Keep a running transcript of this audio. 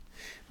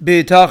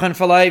B'tachan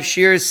for Life,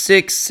 Shir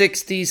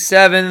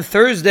 667,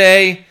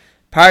 Thursday,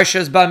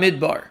 Parshas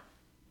Bamidbar.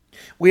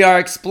 We are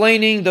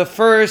explaining the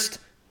first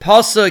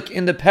pasuk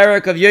in the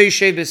parak of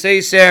Yoshev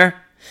B'Seiser,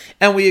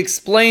 and we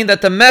explain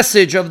that the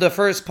message of the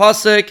first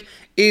pasuk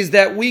is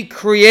that we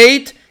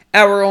create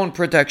our own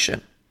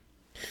protection.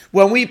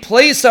 When we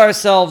place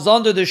ourselves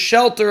under the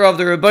shelter of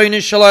the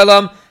Rebbeinu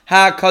Shalom,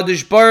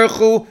 HaKadosh Baruch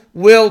Hu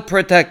will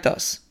protect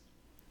us.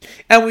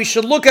 And we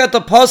should look at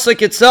the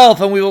pasuk itself,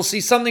 and we will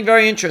see something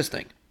very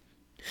interesting.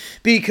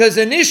 Because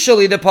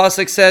initially the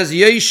pasuk says,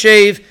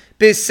 Yoshev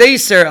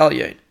B'Seiser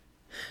Elyon.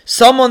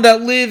 Someone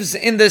that lives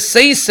in the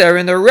Seiser,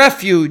 in the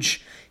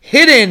refuge,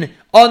 hidden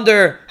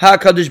under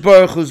HaKadosh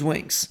Baruch Hu's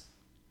wings.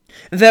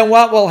 Then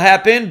what will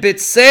happen?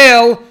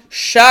 B'Tseil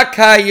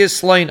Shakai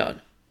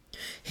Yisleinon.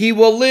 He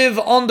will live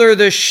under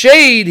the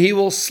shade, he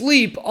will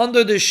sleep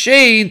under the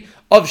shade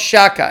of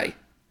Shakai.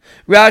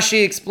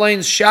 Rashi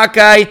explains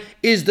Shakai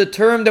is the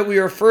term that we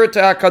refer to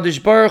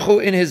HaKadosh Baruch Hu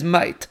in his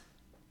might.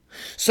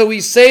 So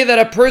we say that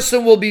a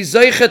person will be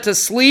zeicha to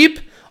sleep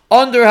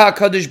under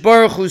HaKadosh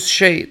Baruch Hu's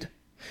shade.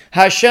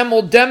 Hashem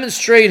will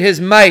demonstrate his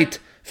might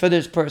for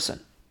this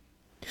person.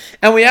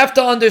 And we have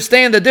to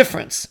understand the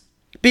difference.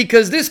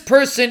 Because this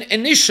person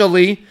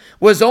initially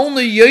was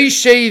only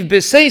Yoshev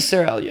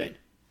B'Seiser Elyon.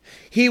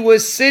 He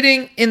was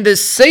sitting in the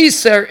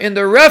Seiser, in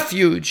the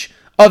refuge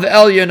of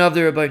Elyon, of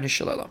the Rebbeinu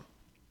Shalom.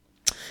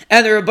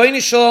 And the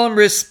Rebbeinu Shalom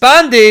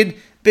responded,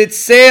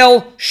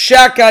 B'Tseil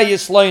Shaka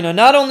Yisleina.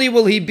 Not only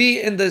will he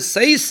be in the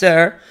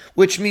Seiser,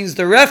 which means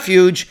the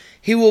refuge,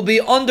 he will be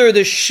under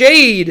the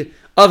shade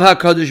of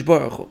HaKadosh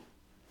Baruch Hu.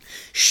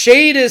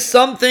 Shade is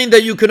something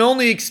that you can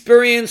only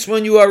experience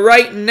when you are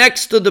right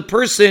next to the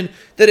person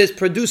that is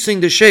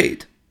producing the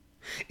shade.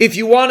 If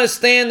you want to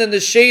stand in the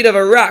shade of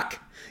a rock,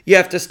 you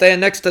have to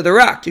stand next to the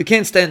rock. You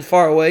can't stand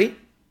far away.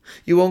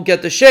 You won't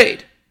get the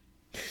shade.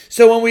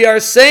 So when we are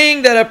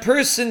saying that a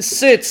person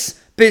sits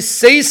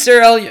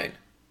B'Seiser Elyon,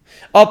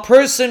 a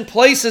person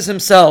places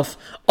himself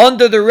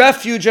under the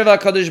refuge of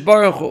HaKadosh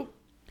Baruch Hu,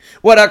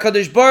 what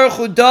HaKadosh Baruch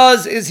Hu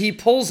does is he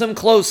pulls him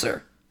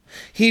closer.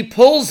 He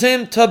pulls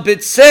him to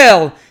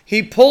B'Tseil.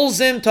 He pulls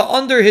him to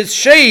under his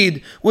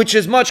shade, which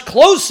is much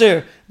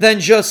closer than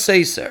just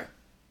Seiser.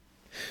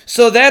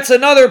 So that's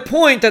another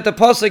point that the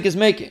pasuk is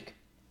making.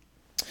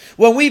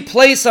 When we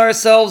place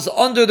ourselves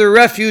under the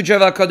refuge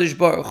of HaKadosh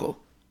Baruch Hu,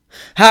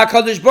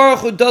 HaKadosh Baruch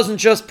Hu doesn't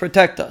just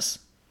protect us.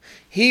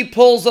 He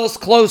pulls us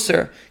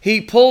closer.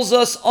 He pulls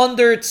us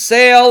under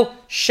Tseil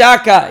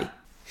Shakai.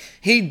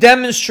 He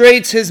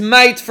demonstrates his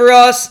might for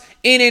us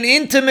in an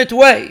intimate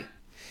way,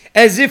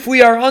 as if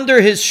we are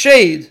under his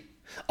shade,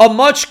 a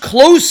much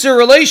closer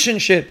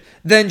relationship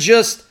than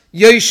just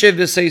Yoshev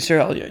B'Seiser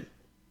Elyon.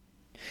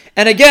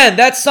 And again,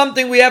 that's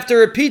something we have to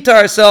repeat to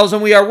ourselves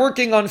when we are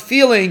working on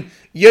feeling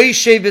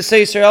Yoshev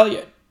B'Seiser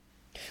Elyon.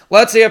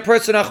 Let's say a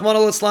person, Achman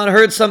al-Islam,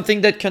 heard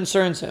something that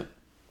concerns him.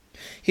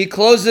 He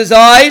closes his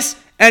eyes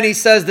and he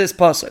says this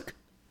pasuk,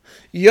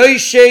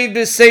 Yoshev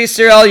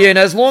B'Seiser Elyon.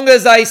 As long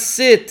as I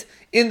sit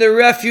in the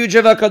refuge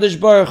of HaKadosh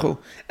Baruch Hu,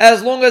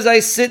 as long as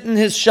I sit in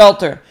his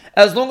shelter,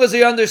 as long as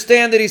I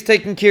understand that he's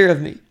taking care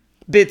of me,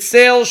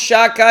 B'Tseil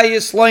Shakai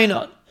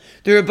Yisleinon.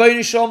 The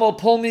Rebbeinu Shalom will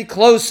pull me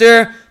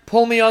closer,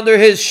 pull me under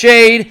his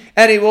shade,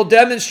 and he will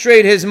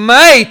demonstrate his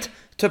might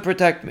to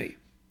protect me.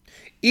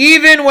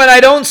 Even when I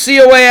don't see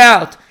a way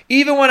out,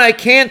 even when I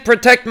can't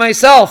protect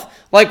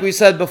myself, like we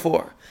said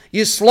before.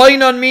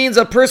 Yisleinon means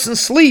a person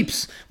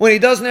sleeps when he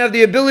doesn't have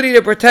the ability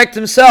to protect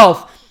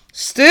himself.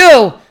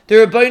 Still, the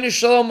Rebbeinu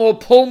Shalom will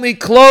pull me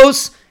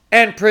close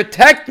and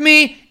protect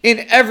me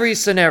in every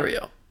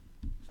scenario.